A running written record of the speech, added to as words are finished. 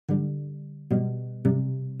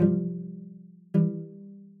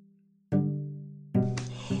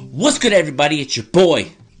What's good, everybody? It's your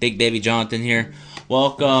boy, Big Baby Jonathan here.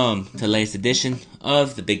 Welcome to the latest edition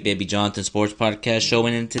of the Big Baby Jonathan Sports Podcast Show.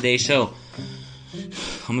 And in today's show, I'm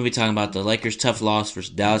going to be talking about the Lakers' tough loss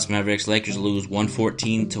versus Dallas Mavericks. Lakers lose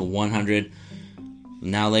 114-100.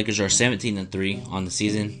 Now Lakers are 17-3 on the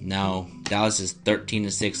season. Now Dallas is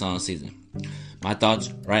 13-6 on the season. My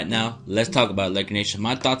thoughts right now, let's talk about Laker Nation.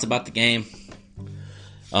 My thoughts about the game.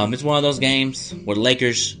 It's one of those games where the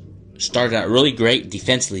Lakers started out really great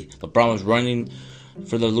defensively. LeBron was running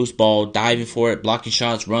for the loose ball, diving for it, blocking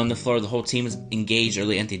shots, running the floor. The whole team was engaged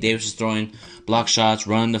early. Anthony Davis was throwing block shots,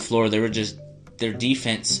 running the floor. Their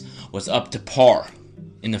defense was up to par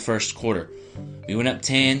in the first quarter. We went up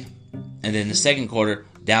 10, and then in the second quarter,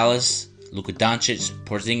 Dallas, Luka Doncic,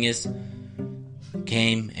 Porzingis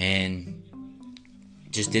came and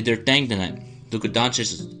just did their thing tonight. Luka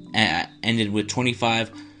Doncic ended with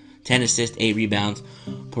 25, 10 assists, 8 rebounds.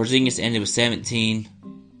 Porzingis ended with 17.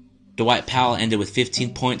 Dwight Powell ended with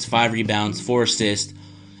 15 points, 5 rebounds, 4 assists.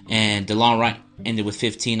 And DeLon Wright ended with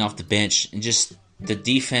 15 off the bench. And just the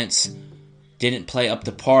defense didn't play up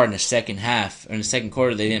to par in the second half. Or in the second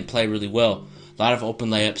quarter, they didn't play really well. A lot of open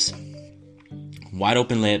layups, wide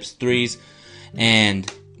open layups, threes. And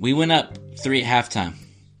we went up 3 at halftime.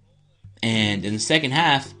 And in the second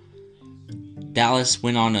half, Dallas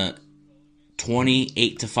went on a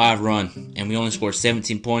 28-5 run, and we only scored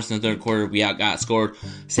 17 points in the third quarter. We got outscored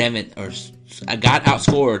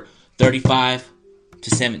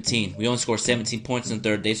 35-17. We only scored 17 points in the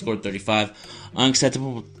third. They scored 35.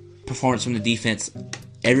 Unacceptable performance from the defense.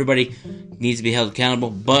 Everybody needs to be held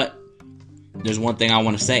accountable, but there's one thing I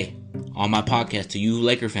want to say on my podcast to you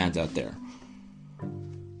Laker fans out there.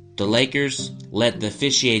 The Lakers let the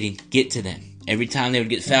officiating get to them. Every time they would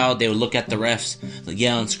get fouled, they would look at the refs,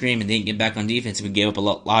 yell and scream, and didn't get back on defense. And we gave up a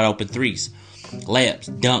lot of open threes,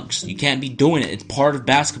 layups, dunks. You can't be doing it. It's part of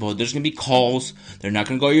basketball. There's going to be calls. They're not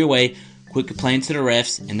going to go your way. Quit complaining to the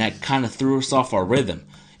refs, and that kind of threw us off our rhythm.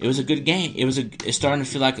 It was a good game. It's starting to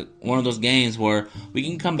feel like one of those games where we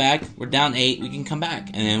can come back. We're down 8. We can come back.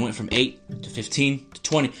 And then it went from 8 to 15 to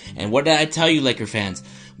 20. And what did I tell you, Laker fans?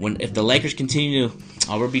 If the Lakers continue to,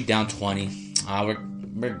 we'll be down 20.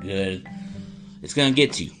 We're good. It's going to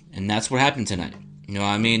get to you. And that's what happened tonight. You know what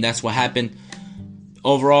I mean? That's what happened.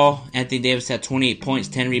 Overall, Anthony Davis had 28 points,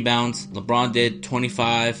 10 rebounds. LeBron did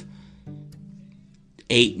 25,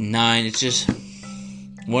 8, and 9. It's just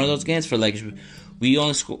one of those games for Lakers. We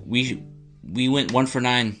went 1 for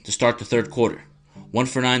 9 to start the third quarter. 1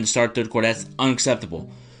 for 9 to start the third quarter. That's unacceptable.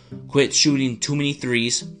 Quit shooting too many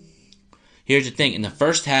threes. Here's the thing. In the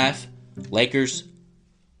first half, Lakers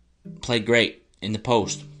played great in the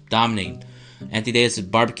post, dominating. Anthony Davis was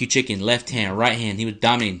barbecue chicken, left hand, right hand. He was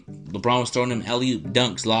dominating. LeBron was throwing them alley-oop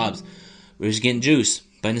dunks, lobs. We was getting juice.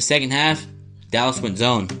 But in the second half, Dallas went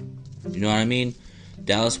zone. You know what I mean?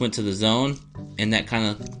 Dallas went to the zone, and that kind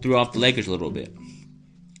of threw off the Lakers a little bit.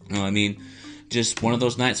 You know what I mean? Just one of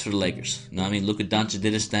those nights for the Lakers. You know what I mean? Luka Doncic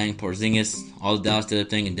did his thing. Porzingis, all of Dallas did their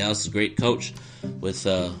thing. And Dallas is a great coach with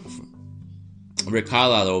Rick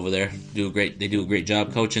Carlisle over there. They do a great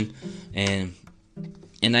job coaching.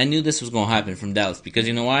 And I knew this was going to happen from Dallas because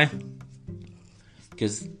you know why?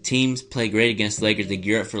 Because teams play great against the Lakers. They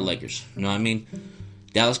gear up for the Lakers. You know what I mean?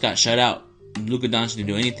 Dallas got shut out. Luka Doncic didn't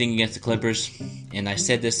do anything against the Clippers. And I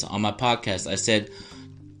said this on my podcast. I said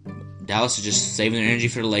Dallas is just saving their energy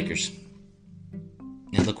for the Lakers.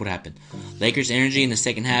 And look what happened. Lakers' energy in the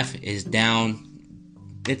second half is down.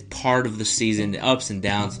 It's part of the season, the ups and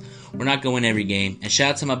downs. We're not going every game. And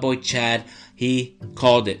shout out to my boy Chad. He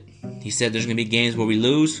called it. He said there's going to be games where we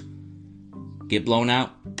lose, get blown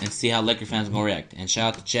out, and see how Laker fans are going to react. And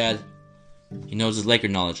shout out to Chad. He knows his Laker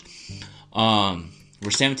knowledge. We're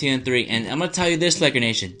 17-3. And I'm going to tell you this, Laker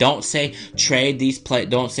Nation. Don't say trade these players.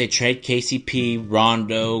 Don't say trade KCP,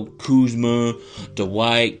 Rondo, Kuzma,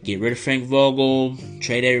 Dwight. Get rid of Frank Vogel.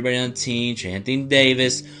 Trade everybody on the team. Trade Anthony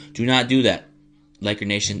Davis. Do not do that, Laker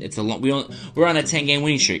Nation. We're on a 10-game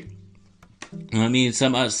winning streak. You know what I mean?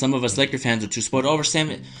 Some of us Laker fans are too spoiled. Over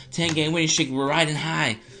 10-game winning streak, we're riding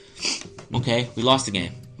high. Okay, we lost the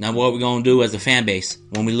game. Now what are we going to do as a fan base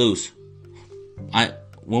when we lose?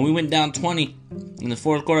 When we went down 20 in the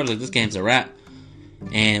fourth quarter, I was like, this game's a wrap.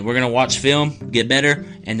 And we're going to watch film, get better,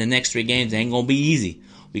 and the next 3 games ain't going to be easy.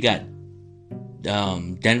 We got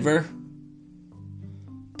Denver,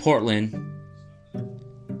 Portland,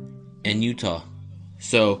 and Utah.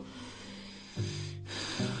 So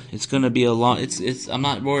it's going to be a long... I'm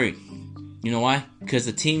not worried. You know why? Because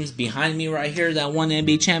the teams behind me right here that won the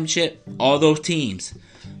NBA championship, all those teams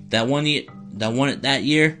that won it that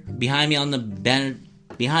year, behind me on the banner,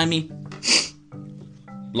 behind me,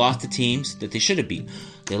 lost to teams that they should have beat.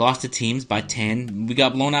 They lost to teams by 10. We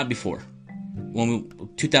got blown out before.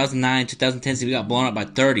 When 2009, 2010, we got blown out by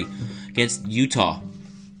 30 against Utah.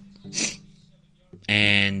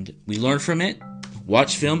 And we learned from it,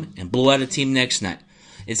 watched film, and blew out a team next night.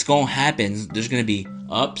 It's going to happen. There's going to be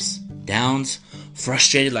ups, downs,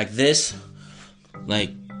 frustrated like this.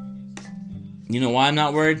 Like, you know why I'm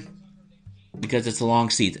not worried? Because it's a long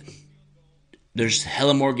season. There's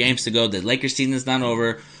hella more games to go. The Lakers season is not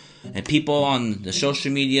over. And people on the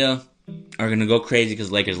social media are going to go crazy because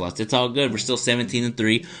the Lakers lost. It's all good. We're still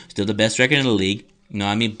 17-3. Still the best record in the league. You know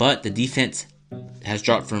what I mean? But the defense has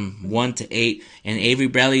dropped from 1 to 8. And Avery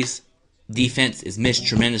Bradley's defense is missed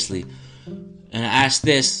tremendously. And I asked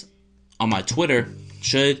this on my Twitter.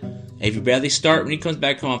 Should Avery Bradley start when he comes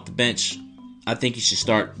back off the bench? I think he should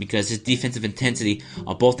start because his defensive intensity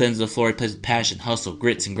on both ends of the floor, he plays with passion, hustle,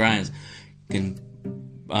 grits, and grinds. Can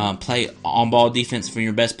play on-ball defense for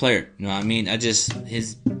your best player. You know what I mean?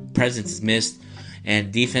 His presence is missed,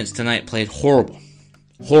 and defense tonight played horrible.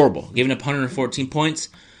 Horrible. Giving up 114 points,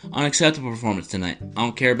 unacceptable performance tonight. I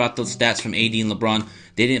don't care about those stats from AD and LeBron.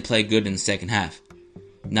 They didn't play good in the second half.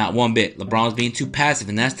 Not one bit. LeBron was being too passive,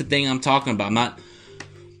 and that's the thing I'm talking about. I'm going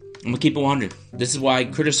to keep it 100. This is why I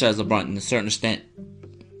criticize LeBron in a certain extent.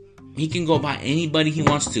 He can go by anybody he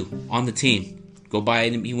wants to on the team. He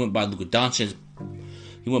went by Luka Doncic.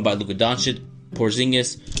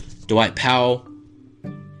 Porzingis, Dwight Powell,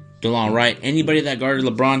 DeLon Wright. Anybody that guarded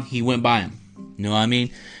LeBron, he went by him. You know what I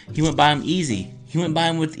mean? He went by him easy. He went by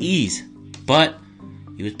him with ease. But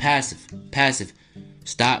he was passive.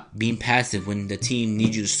 Stop being passive when the team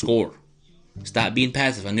needs you to score. Stop being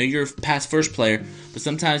passive. I know you're a pass-first player, but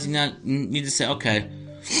sometimes you need to say, okay,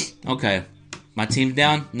 my team's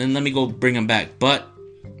down, and then let me go bring them back. But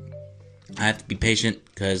I have to be patient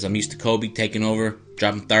because I'm used to Kobe taking over,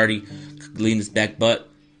 dropping 30, leading his back butt.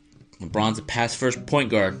 LeBron's a pass-first point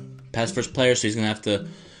guard, pass-first player, so he's going to have to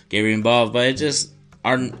get involved. But it just,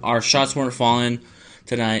 our shots weren't falling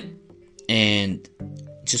tonight, and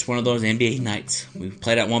just one of those NBA nights. We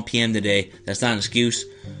played at 1 p.m. today. That's not an excuse.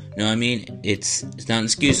 You know what I mean? It's not an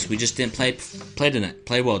excuse. We just didn't play tonight.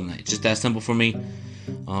 Play well tonight. It's just that simple for me.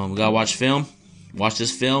 We gotta watch film. Watch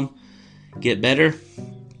this film. Get better.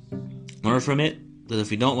 Learn from it. Because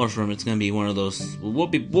if we don't learn from it, it's gonna be one of those.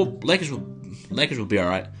 Lakers will be all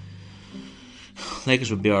right. Lakers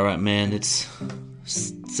will be all right, man. It's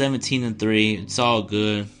 17-3. It's all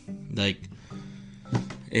good.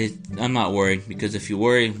 I'm not worried because if you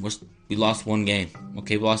worry, we lost one game.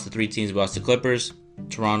 Okay, we lost to 3 teams. We lost to Clippers,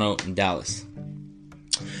 Toronto, and Dallas.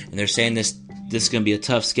 And they're saying this is going to be a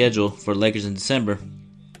tough schedule for the Lakers in December.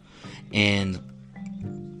 And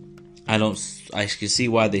I can see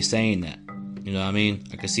why they're saying that. You know what I mean?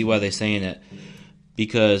 I can see why they're saying that.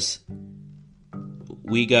 Because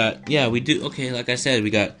we do. Okay, like I said,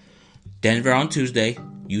 we got Denver on Tuesday,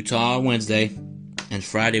 Utah on Wednesday, and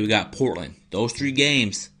Friday we got Portland. Those 3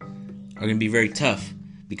 games are going to be very tough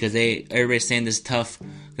because everybody's saying this is tough.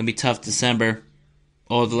 Going to be tough December.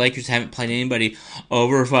 Oh, the Lakers haven't played anybody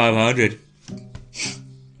over 500.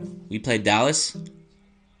 We played Dallas,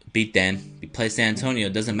 beat them. We played San Antonio.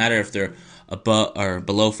 It doesn't matter if they're above or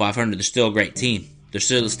below 500. They're still a great team. They're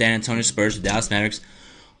still the San Antonio Spurs, the Dallas Mavericks.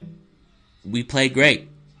 We played great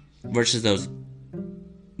versus those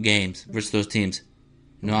games, versus those teams.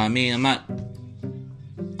 You know what I mean? I'm not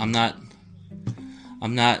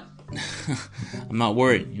I'm not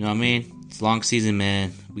worried. You know what I mean? It's a long season,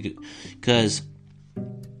 man. Because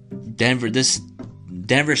Denver's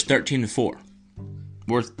 13-4.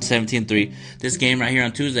 We're 17-3. This game right here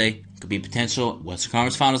on Tuesday could be a potential Western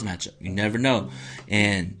Conference Finals matchup. You never know.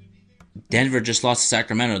 And Denver just lost to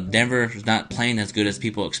Sacramento. Denver is not playing as good as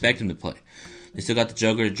people expect him to play. They still got the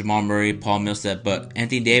Joker, Jamal Murray, Paul Millsap, but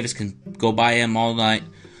Anthony Davis can go by him all night.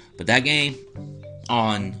 But that game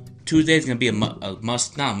on Tuesday is going to be not a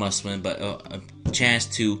must win, but a chance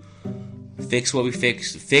to fix what we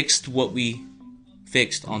fixed what we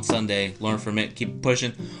fixed on Sunday, learn from it, keep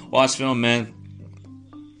pushing, watch film, man.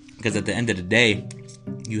 Because at the end of the day,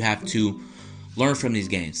 you have to learn from these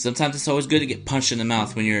games. Sometimes it's always good to get punched in the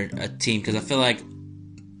mouth when you're a team, because I feel like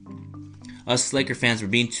us Laker fans were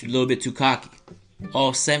being a little bit too cocky.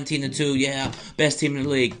 Oh, 17-2, yeah, best team in the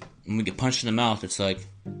league. When we get punched in the mouth, it's like,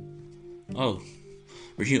 oh,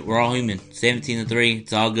 we're all human. 17-3,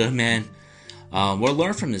 it's all good, man. We'll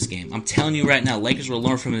learn from this game. I'm telling you right now, Lakers will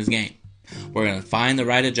learn from this game. We're going to find the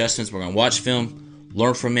right adjustments. We're going to watch film,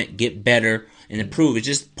 learn from it, get better, and improve. It's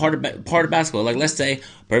just part of basketball. Like, let's say,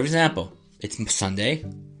 for example, it's Sunday.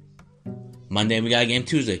 Monday, we got a game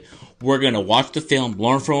Tuesday. We're going to watch the film,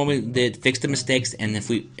 learn from what we did, fix the mistakes, and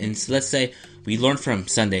let's say we learned from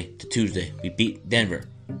Sunday to Tuesday. We beat Denver.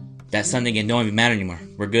 That Sunday game don't even matter anymore.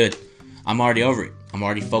 We're good. I'm already over it. I'm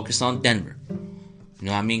already focused on Denver. You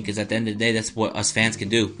know what I mean? Because at the end of the day, that's what us fans can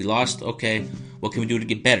do. We lost. Okay, what can we do to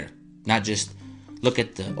get better? Not just look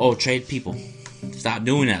at trade people. Stop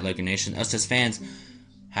doing that, Laker Nation. Us as fans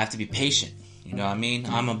have to be patient. You know what I mean?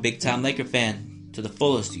 I'm a big-time Laker fan to the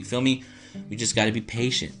fullest. You feel me? We just got to be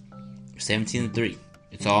patient. 17-3.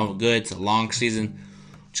 It's all good. It's a long season.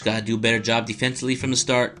 Just got to do a better job defensively from the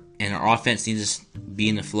start. And our offense needs to be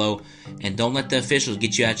in the flow. And don't let the officials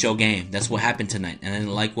get you at your game. That's what happened tonight. And I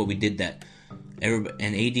didn't like what we did that. Everybody,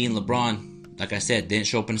 and AD and LeBron, like I said, didn't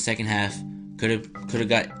show up in the second half. Could have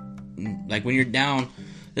got, like when you're down,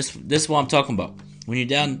 this is what I'm talking about. When you're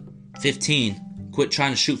down 15, quit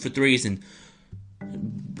trying to shoot for threes. And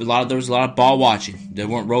there was a lot of ball watching. They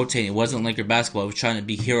weren't rotating. It wasn't Laker basketball. It was trying to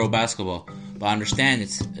be hero basketball. But I understand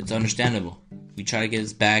it's understandable. We try to get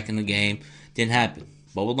us back in the game. Didn't happen.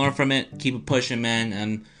 But we'll learn from it. Keep it pushing, man.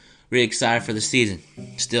 I'm really excited for the season.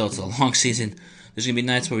 Still, it's a long season. There's going to be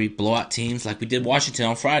nights where we blow out teams like we did Washington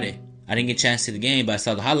on Friday. I didn't get a chance to see the game, but I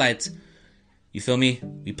saw the highlights. You feel me?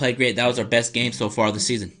 We played great. That was our best game so far this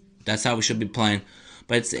season. That's how we should be playing.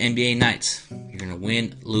 But it's the NBA nights. You're going to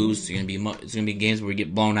win, lose. It's going to be games where we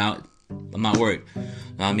get blown out. I'm not worried. You know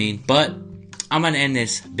what I mean? But I'm going to end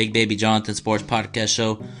this Big Baby Jonathan Sports Podcast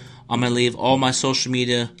show. I'm going to leave all my social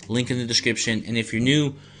media, link in the description. And if you're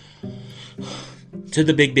new to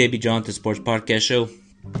the Big Baby Jonathan Sports Podcast show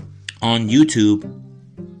on YouTube,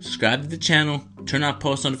 subscribe to the channel, turn on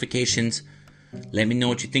post notifications. Let me know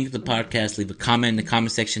what you think of the podcast. Leave a comment in the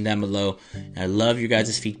comment section down below. I love your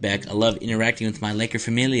guys' feedback. I love interacting with my Laker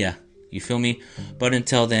familia. You feel me? But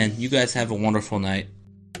until then, you guys have a wonderful night.